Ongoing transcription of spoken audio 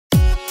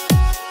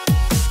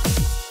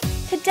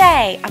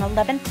today on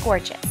 11th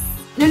Gorgeous.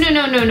 No.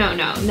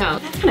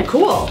 That's kind of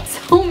cool.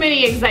 So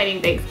many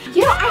exciting things.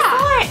 Yeah, I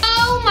saw it.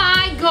 Oh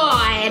my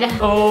god.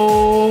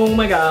 Oh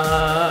my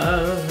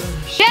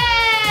gosh.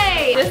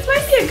 Yay! This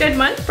might be a good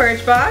month,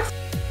 Birchbox.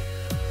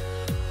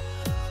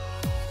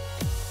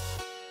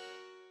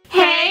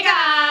 Hey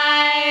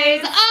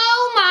guys.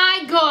 Oh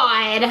my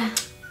god.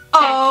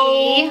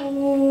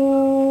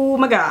 Oh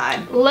my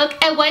god. Look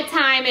at what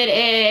time it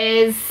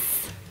is.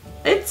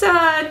 It's 2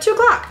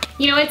 o'clock.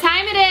 You know what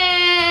time it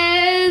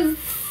is?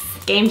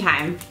 Game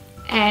time.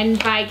 And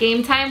by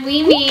game time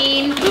we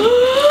mean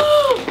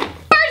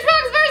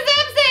Birchbox versus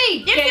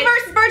Ipsy! Ipsy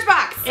versus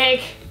Birchbox.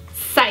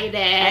 Excited.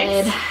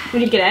 Eggs? We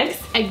need to get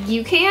eggs?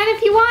 You can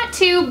if you want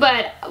to,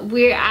 but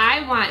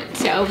I want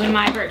to open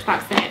my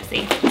Birchbox and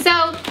Ipsy.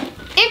 So,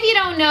 if you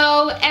don't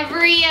know,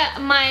 every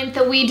month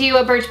we do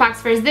a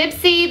Birchbox versus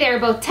Ipsy. They're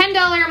both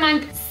 $10 a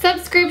month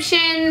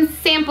subscription,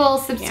 sample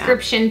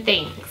subscription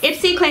things.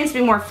 Ipsy claims to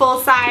be more full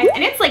size,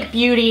 and it's like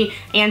beauty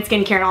and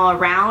skincare and all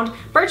around.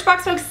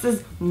 Birchbox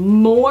focuses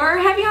more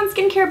heavy on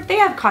skincare, but they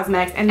have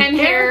cosmetics and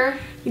hair.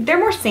 They're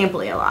more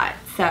sampley a lot,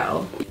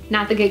 so.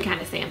 Not the good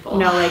kind of sample.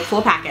 No, like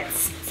full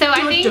packets. So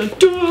I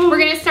think we're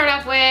gonna start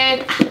off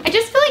with, I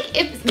just feel like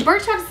if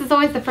Birchbox is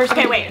always the first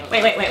one. Okay, wait.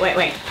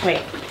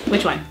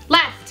 Which one?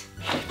 Left.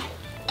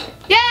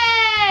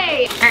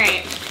 Yay! All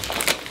right.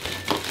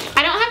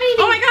 I don't have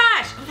anything. Oh my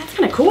gosh, oh, that's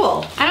kind of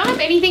cool. I don't have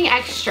anything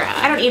extra.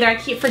 I don't either, I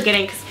keep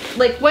forgetting, cause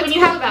like when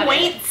you have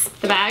points.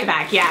 The bag? The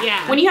bag,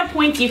 yeah. When you have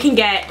points, you can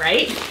get,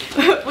 right?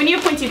 When you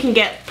have points, you can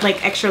get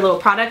like extra little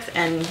products,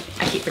 and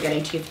I keep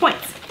forgetting to use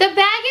points. The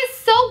bag is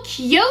so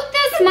cute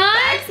this month. The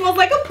bag smells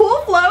like a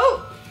pool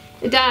float.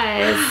 It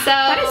does. So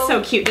that is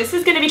so cute. This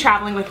is gonna be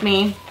traveling with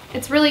me.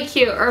 It's really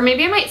cute. Or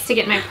maybe I might stick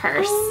it in my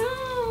purse.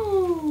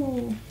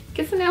 Oh no.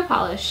 Get some nail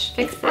polish.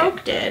 Fix it.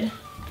 Broke did.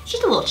 It's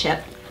just a little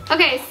chip.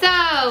 Okay, so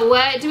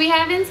what do we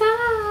have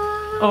inside?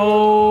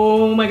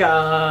 Oh my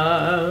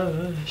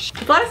gosh.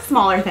 A lot of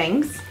smaller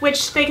things,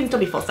 which they can still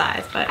be full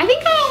size, but. I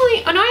think I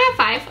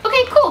have 5.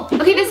 Okay, cool.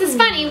 Okay, this is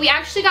funny. We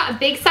actually got a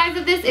big size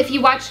of this. If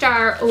you watched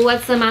our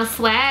What's in My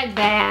Swag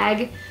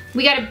bag,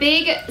 we got a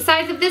big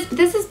size of this.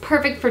 This is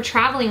perfect for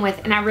traveling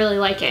with, and I really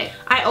like it.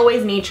 I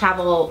always need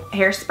travel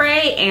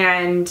hairspray,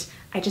 and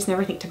I just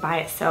never think to buy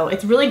it, so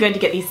it's really good to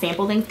get these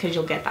sample things because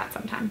you'll get that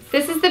sometimes.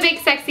 This is the Big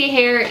Sexy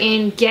Hair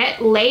in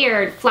Get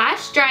Layered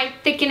Flash Dry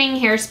Thickening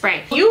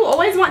Hairspray. You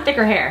always want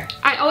thicker hair.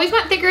 I always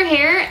want thicker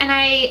hair, and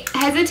I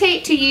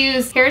hesitate to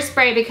use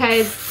hairspray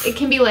because it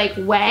can be like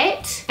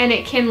wet, and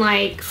it can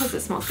like, plus it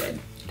smells good.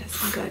 It does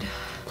smell good.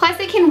 Plus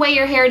it can weigh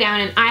your hair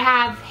down, and I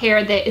have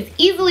hair that is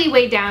easily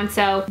weighed down,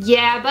 so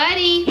yeah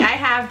buddy. I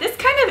have this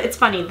kind of, it's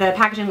funny, the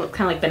packaging looks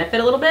kind of like Benefit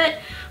a little bit,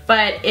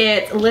 but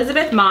it's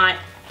Elizabeth Mott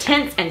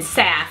Tints and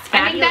Sass.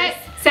 Fabulous. I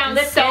think that sounds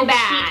so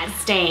bad.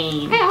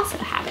 Stain. I also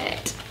have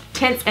it.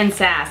 Tints and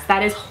Sass.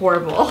 That is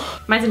horrible.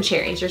 Mine's in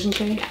cherries. Yours in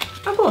cherry? Yeah.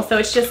 Oh cool. So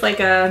it's just like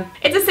a,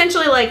 it's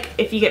essentially like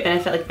if you get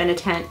Benefit, like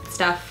Benetint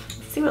stuff.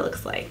 Let's see what it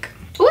looks like.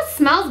 Oh, it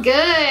smells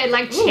good,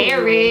 like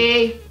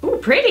cherry. Ooh,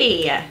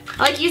 pretty. I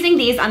like using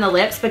these on the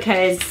lips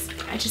because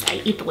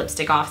I eat the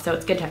lipstick off, so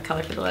it's good to have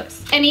color for the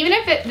lips. And even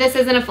if this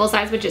isn't a full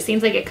size, which it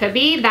seems like it could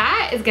be,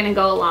 that is gonna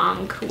go a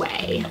long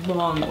way.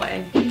 Long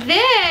way.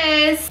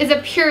 This is a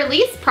Pure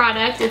Lease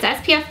product. It's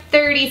SPF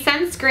 30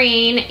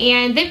 sunscreen,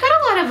 and they've got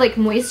a lot of like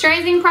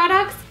moisturizing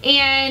products,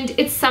 and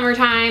it's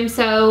summertime,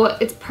 so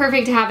it's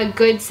perfect to have a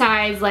good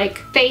size like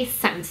face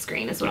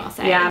sunscreen is what I'll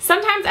say. Yeah.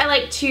 Sometimes I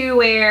like to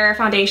wear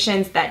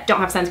foundations that don't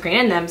have sunscreen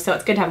in them, so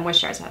it's good to have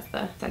moisturizer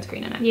that has the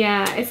sunscreen in it.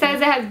 Yeah, it says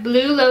it has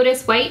blue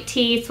lotus, white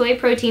tea, soy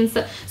protein,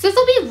 so this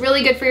will be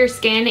really good for your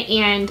skin,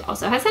 and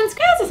also has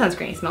sunscreen. It has a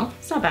sunscreen smell.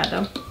 It's not bad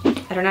though.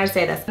 I don't know how to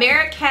say this.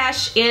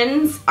 Marrakesh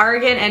Inns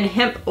Argan and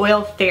Hemp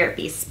Oil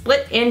Therapy.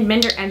 Split End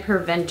Mender and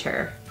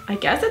Preventer. I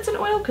guess it's an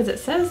oil because it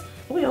says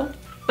oil.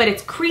 But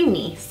it's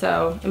creamy,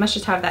 so it must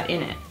just have that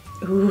in it.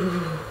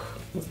 Ooh,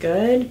 it's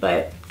good,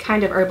 but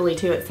kind of herbally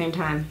too at the same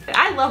time.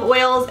 I love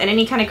oils and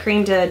any kind of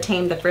cream to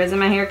tame the frizz in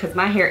my hair because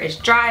my hair is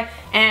dry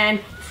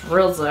and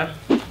frizzy. All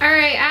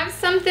right, I have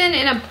something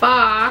in a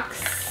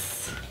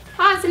box.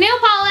 Oh, it's a nail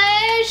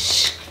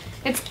polish.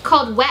 It's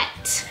called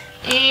Wet.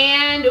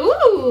 And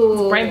ooh.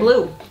 It's bright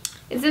blue.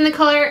 It's in the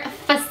color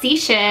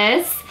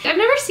Facetious. I've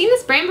never seen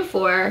this brand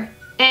before.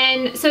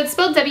 And so it's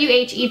spelled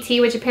W-H-E-T,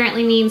 which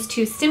apparently means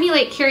to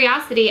stimulate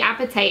curiosity,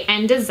 appetite,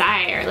 and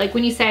desire. Like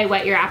when you say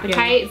whet your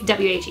appetite, it's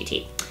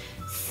W-H-E-T.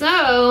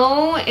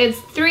 So it's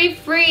 3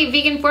 free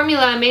vegan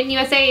formula, made in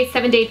USA,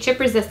 7-day chip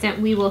resistant,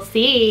 we will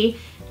see,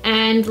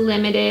 and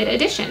limited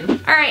edition.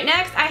 All right,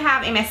 next I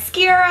have a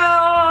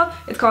mascara.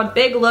 It's called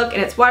Big Look,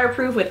 and it's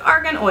waterproof with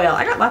argan oil.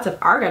 I got lots of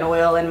argan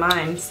oil in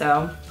mine,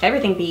 so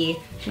everything be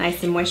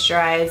nice and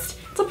moisturized.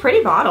 It's a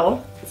pretty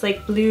bottle. It's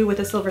like blue with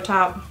a silver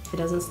top. It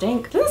doesn't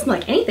stink. It doesn't smell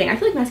like anything. I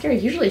feel like mascara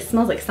usually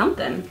smells like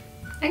something.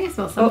 I can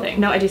smell something. Oh,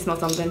 no, I do smell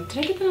something. Did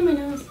I get that on my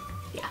nose?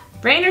 Yeah.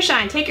 Rain or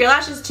shine, take your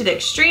lashes to the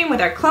extreme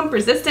with our clump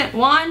resistant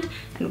wand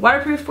and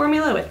waterproof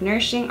formula with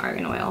nourishing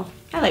argan oil.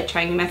 I like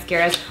trying new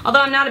mascaras,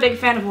 although I'm not a big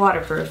fan of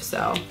waterproof,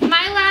 so.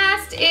 My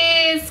last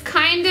next is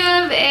kind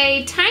of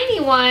a tiny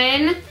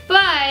one,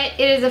 but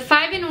it is a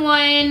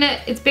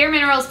 5-in-1, it's Bare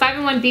Minerals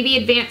 5-in-1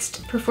 BB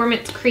Advanced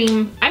Performance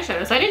Cream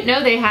eyeshadow. So I didn't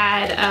know they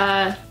had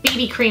a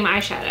BB cream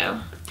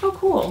eyeshadow. Oh,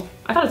 cool.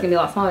 I thought it was gonna be a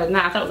lot smaller than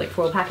that. I thought it was like a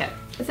foil packet.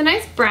 It's a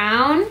nice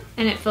brown,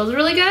 and it feels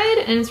really good,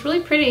 and it's really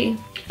pretty.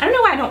 I don't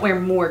know why I don't wear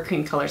more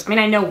cream colors. I mean,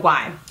 I know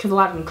why, because a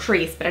lot of them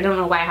crease, but I don't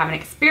know why I haven't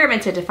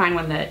experimented to find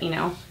one that, you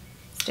know,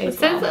 stays It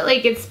says well. that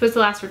like it's supposed to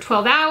last for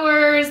 12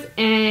 hours,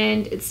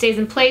 and it stays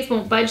in place,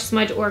 won't budge,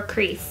 smudge, or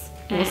crease.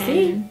 We'll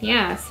see.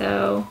 Yeah,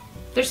 so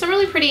there's some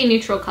really pretty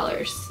neutral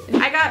colors.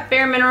 I got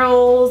Bare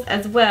Minerals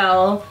as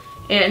well,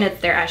 and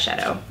it's their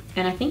eyeshadow.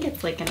 And I think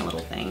it's like in a little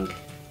thing.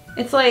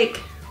 It's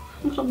like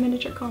a little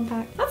miniature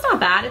compact. That's not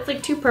bad. It's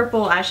like 2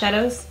 purple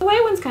eyeshadows. The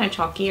white one's kind of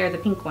chalky, or the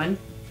pink one.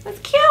 That's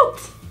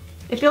cute.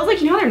 It feels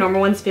like, you know how their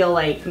normal ones feel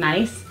like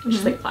nice? It's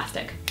just like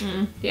plastic.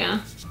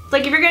 Yeah.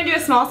 Like if you're gonna do a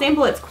small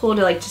sample, it's cool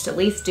to like just at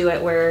least do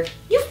it where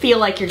you feel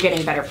like you're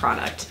getting better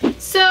product.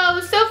 So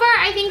far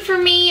I think for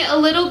me a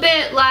little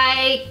bit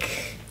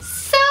like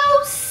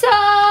so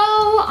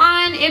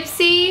on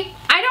Ipsy.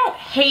 I don't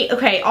hate,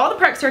 okay, all the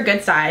products are a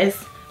good size,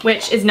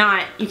 which is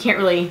not, you can't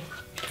really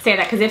say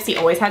that because Ipsy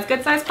always has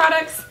good size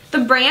products. The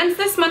brands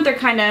this month are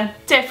kind of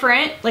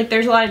different. Like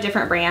there's a lot of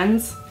different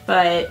brands,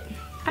 but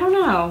I don't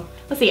know.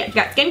 Let's see, I've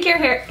got skincare,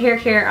 hair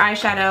care,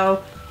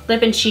 eyeshadow,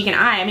 lip and cheek and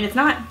eye. I mean, it's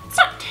not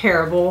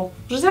terrible.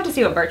 We'll just have to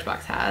see what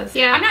Birchbox has.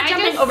 Yeah, I'm not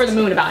jumping over the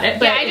moon about it,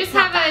 but yeah, I just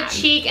have a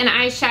cheek, an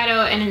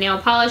eyeshadow, and a nail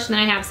polish, and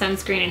then I have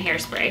sunscreen and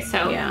hairspray,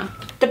 so. Yeah.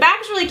 The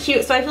bag's really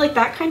cute, so I feel like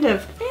that kind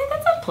of,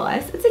 that's a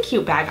plus. It's a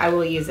cute bag, I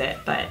will use it,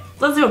 but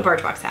let's see what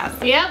Birchbox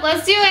has. Yep,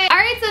 let's do it. All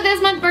right, so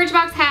this month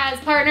Birchbox has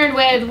partnered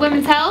with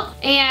Women's Health,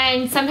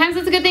 and sometimes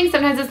it's a good thing,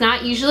 sometimes it's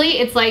not. Usually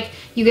it's like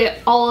you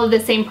get all of the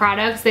same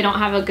products. They don't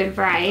have a good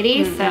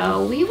variety,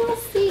 so we will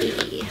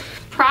see.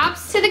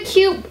 Props to the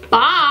cute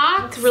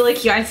box. It's really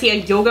cute. I see a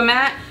yoga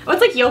mat. Oh,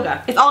 it's like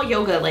yoga. It's all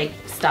yoga like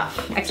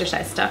stuff,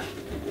 exercise stuff.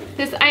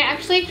 This, I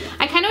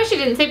kind of wish it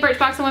didn't say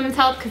Birchbox and Women's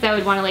Health because I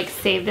would want to like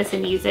save this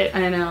and use it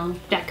I know.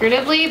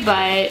 decoratively,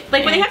 but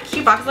like when they have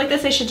cute boxes like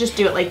this, they should just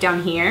do it like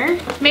down here.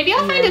 Maybe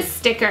I'll find a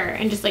sticker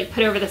and just like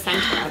put over the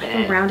center of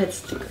it. A rounded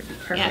sticker.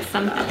 Perfect. Yeah,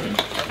 something.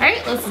 All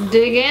right, let's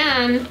dig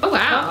in. Oh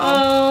wow.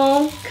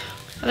 Oh,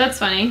 that's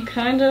funny.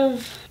 kind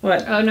of.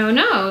 What? Oh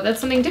no, that's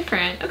something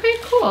different. Okay,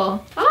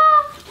 cool.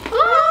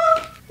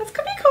 That's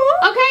gonna be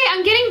cool. Okay,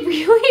 I'm getting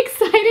really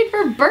excited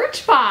for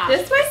Birchbox.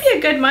 This might be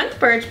a good month,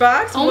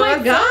 Birchbox. Oh my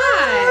What's gosh.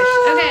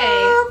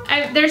 up?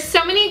 Okay, there's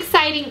so many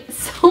exciting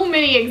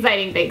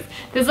things.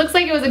 This looks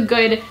like it was a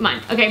good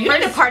month. Okay, You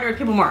need to partner with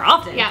people more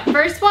often. Yeah,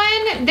 first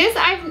one, this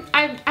I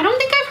don't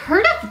think I've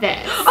heard of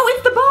this. Oh,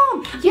 it's the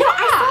balm. Yeah.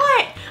 I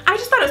saw it. I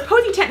just thought it was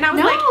Posy Tent and I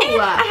was like,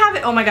 I have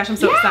it. Oh my gosh, I'm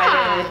so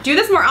excited. Do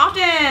this more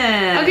often.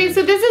 Okay,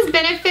 so this is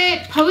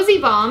Benefit Posy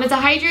Balm. It's a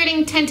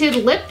hydrating tinted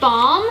lip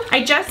balm.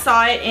 I just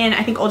saw it in,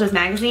 I think, Olda's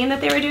magazine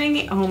that they were doing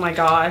the, oh my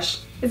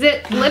gosh. Is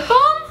it lip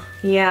balm?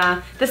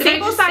 Yeah. The Did I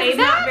sample just size say is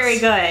not that? very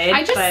good.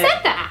 I just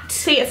said that.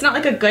 See, it's not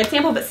like a good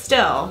sample, but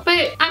still.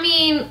 But, I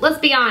mean, let's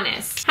be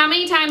honest. How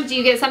many times do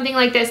you get something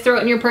like this, throw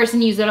it in your purse,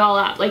 and use it all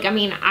up? Like, I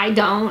mean, I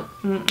don't.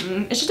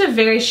 It's just a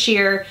very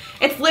sheer,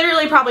 it's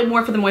literally probably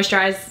more for the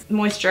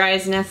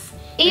moisturizedness.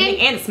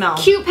 And the smell.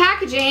 Cute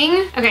packaging.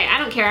 Okay, I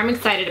don't care. I'm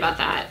excited about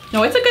that.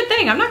 No, it's a good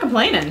thing. I'm not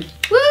complaining.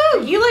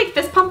 Woo! You like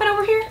fist pumping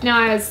over here? No,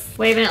 I was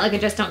waving it like I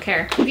just don't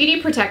care.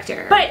 Beauty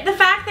protector. But the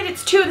fact that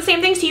it's 2 of the same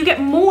thing, so you get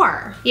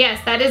more.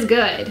 Yes, that is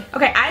good.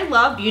 Okay, I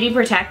love beauty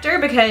protector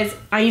because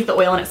I use the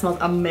oil and it smells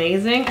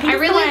amazing. I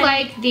really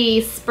like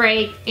the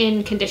spray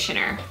in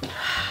conditioner.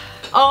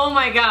 Oh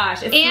my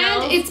gosh.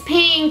 It's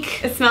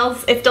pink. It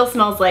still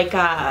smells like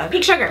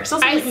pink sugar. Still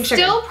smells like pink sugar.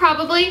 I still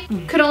probably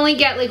could only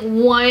get like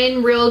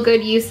one real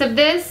good use of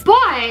this,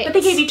 but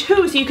they gave you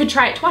 2 so you could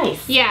try it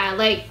twice. Yeah,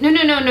 like, no,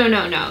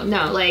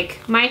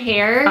 like my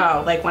hair.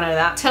 Oh, like one of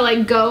that? To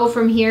like go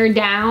from here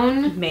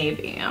down.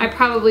 Maybe. Yeah. I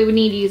probably would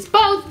need to use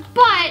both,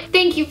 but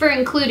thank you for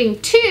including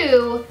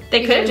 2.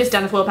 They could have just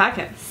done a foil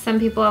packet. Some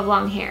people have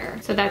long hair,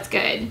 so that's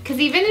good.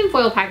 Because even in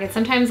foil packets,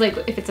 sometimes like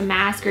if it's a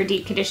mask or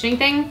deep conditioning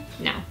thing,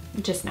 no.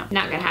 Just no.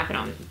 Not gonna happen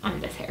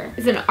on this hair.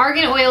 It's an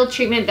argan oil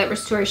treatment that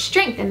restores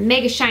strength and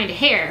mega shine to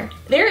hair.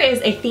 There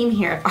is a theme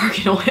here of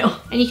argan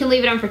oil. And you can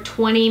leave it on for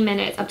 20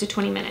 minutes, up to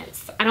 20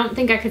 minutes. I don't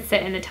think I could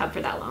sit in the tub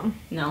for that long.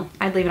 No,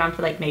 I'd leave it on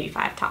for like maybe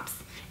 5 tops.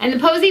 And the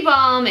Posy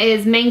Balm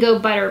is Mango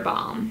Butter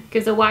Balm.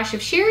 Gives a wash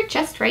of sheer,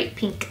 just right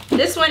pink.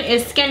 This one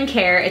is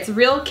skincare. It's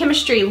Real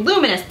Chemistry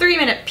Luminous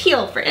 3-minute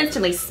peel for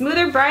instantly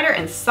smoother, brighter,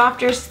 and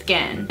softer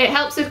skin. It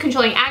helps with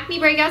controlling acne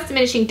breakouts,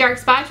 diminishing dark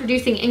spots,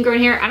 reducing ingrown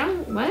hair.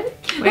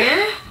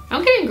 Where? I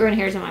don't get ingrown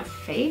hairs on my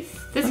face.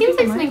 This seems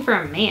like something for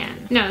a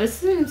man. No, this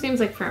seems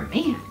like for a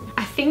man.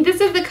 I think this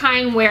is the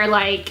kind where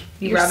like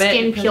your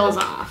skin peels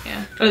off.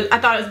 Yeah. I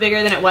thought it was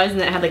bigger than it was and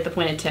then it had like the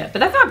pointed tip, but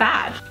that's not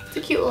bad. It's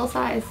a cute little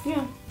size.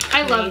 Yeah.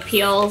 I love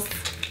peels.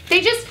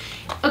 They just,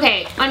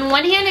 Okay, on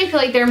one hand, I feel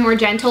like they're more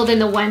gentle than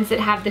the ones that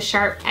have the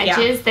sharp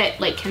edges that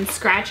like can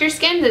scratch your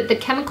skin. The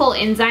chemical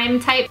enzyme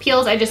type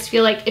peels, I just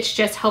feel like it's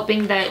just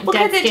helping the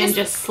dead skin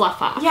just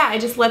slough off. Yeah,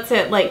 it just lets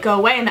it like go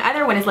away, and the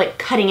other one is like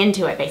cutting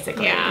into it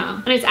basically.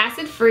 Yeah, and it's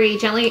acid free,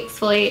 gently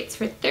exfoliates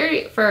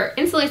for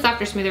instantly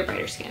softer, smoother,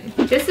 brighter skin.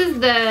 This is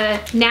the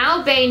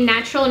Now Bay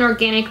Natural and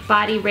Organic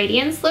Body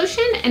Radiance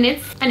Lotion, and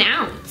it's an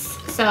ounce.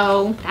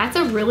 So that's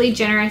a really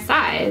generous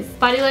size.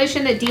 Body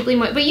lotion that deeply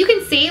moist, but you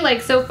can see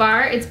like so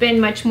far it's been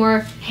much more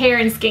hair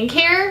and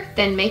skincare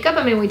than makeup.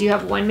 I mean, we do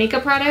have one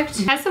makeup product.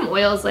 It has some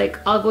oils like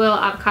olive oil,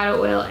 avocado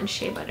oil, and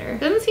shea butter. It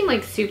doesn't seem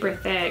like super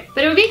thick,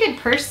 but it would be a good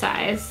purse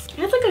size. It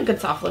has like a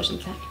good soft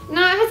lotion scent.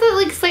 No, it has a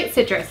like slight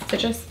citrus.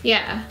 Citrus?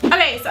 Yeah.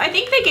 Okay, so I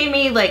think they gave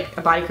me like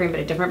a body cream, but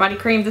a different body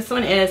cream. This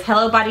one is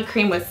Hello Body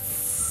Cream with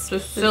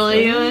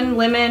Sicilian,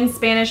 lemon,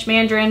 Spanish,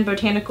 mandarin,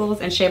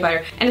 botanicals, and shea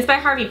butter. And it's by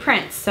Harvey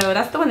Prince, so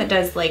that's the one that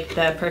does like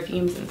the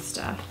perfumes and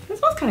stuff. It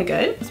smells kind of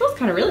good. It smells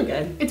kind of really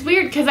good. It's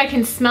weird because I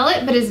can smell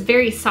it, but it's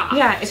very soft.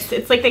 Yeah,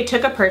 it's like they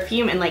took a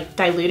perfume and like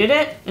diluted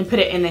it and put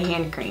it in the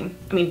hand cream.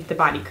 I mean, the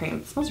body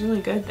cream. It smells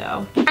really good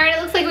though. All right,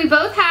 it looks like we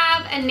both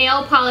have a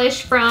nail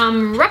polish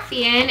from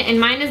Ruffian, and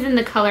mine is in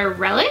the color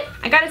Relic.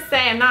 I gotta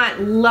say, I'm not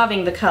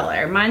loving the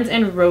color. Mine's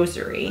in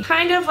Rosary.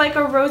 Kind of like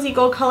a rosy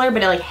gold color,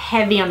 but like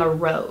heavy on the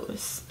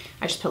rose.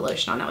 I just put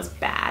lotion on, that was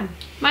bad.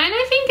 Mine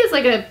I think is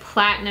like a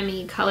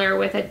platinum-y color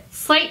with a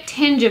slight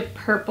tinge of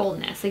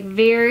purpleness. Like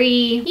very,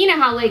 you know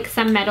how like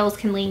some metals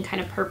can lean kind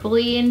of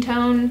purpley in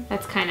tone?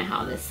 That's kind of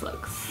how this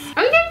looks.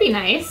 I think that'd be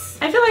nice.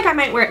 I feel like I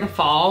might wear it in the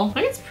fall. I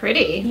think it's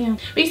pretty. Yeah.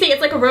 But you see,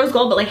 it's like a rose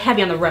gold, but like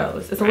heavy on the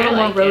rose. It's a little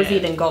more rosy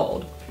than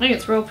gold. I think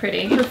it's real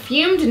pretty.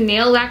 Perfumed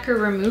nail lacquer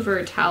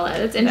remover towelette.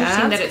 It's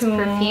interesting that it's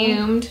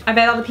perfumed. I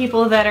bet all the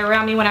people that are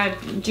around me when I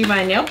do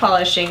my nail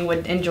polishing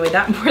would enjoy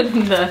that more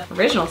than the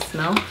original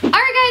smell. All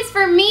right guys,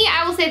 for me,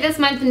 I will say this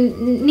month,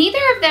 neither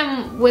of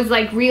them was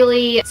like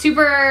really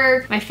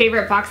super my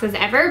favorite boxes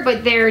ever,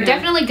 but they're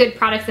definitely good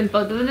products in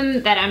both of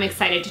them that I'm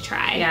excited to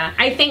try. Yeah,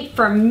 I think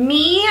for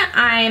me,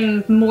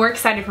 I'm more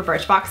excited for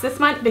Birchbox this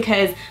month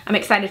because I'm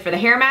excited for the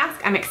hair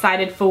mask, I'm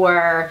excited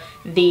for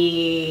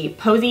the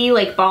Posy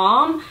like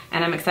balm,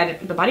 and I'm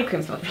excited. The body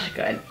cream smells really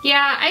good.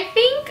 Yeah, I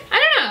think,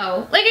 I don't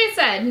know. Like I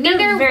said,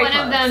 neither one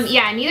of them,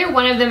 neither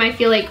one of them I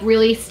feel like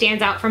really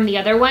stands out from the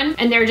other one,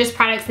 and they're just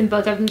products in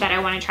both of them that I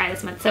want to try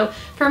this month. So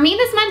for me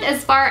this month,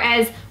 as far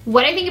as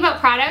what I think about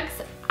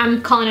products,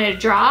 I'm calling it a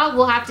draw.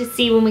 We'll have to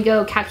see when we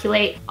go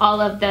calculate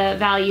all of the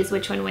values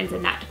which one wins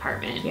in that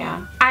department.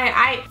 Yeah,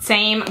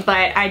 same,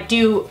 but I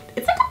do,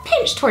 it's like a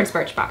pinch towards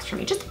Birchbox for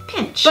me, just a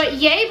pinch. But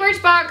yay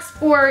Birchbox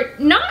for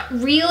not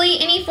really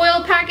any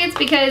foil packets,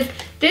 because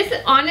this,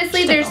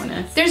 honestly,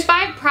 there's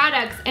 5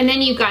 products, and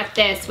then you got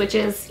this, which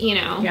is, you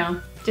know,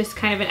 just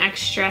kind of an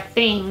extra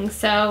thing.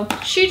 So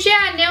shoot,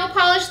 yeah, nail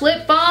polish,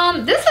 lip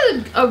balm. This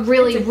is a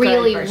really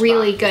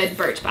good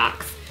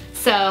Birchbox.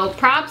 So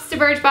props to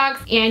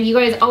Birchbox, and you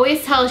guys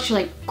always tell us, you're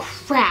like,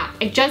 crap,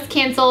 I just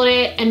canceled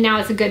it and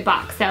now it's a good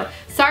box. So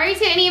sorry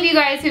to any of you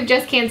guys who've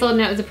just canceled and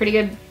it was a pretty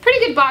good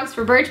box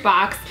for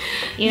Birchbox.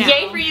 You know.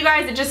 Yay for you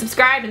guys that just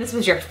subscribed and this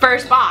was your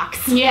first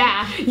box.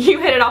 Yeah. You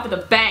hit it off with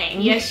a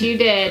bang. Yes, you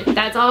did.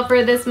 That's all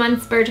for this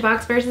month's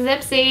Birchbox versus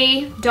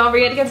Ipsy. Don't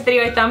forget to give this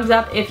video a thumbs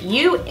up if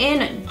you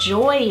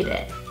enjoyed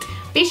it.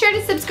 Be sure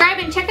to subscribe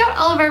and check out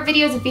all of our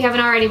videos if you haven't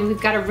already. We've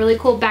got a really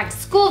cool back to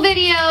school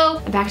video,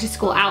 back to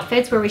school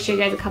outfits where we show you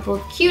guys a couple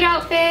of cute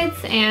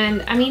outfits,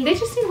 and I mean, they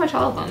just need to watch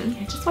all of them.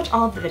 Yeah, just watch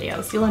all of the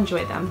videos. You'll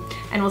enjoy them.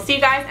 And we'll see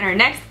you guys in our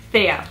next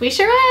video. We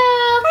sure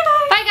will. Bye.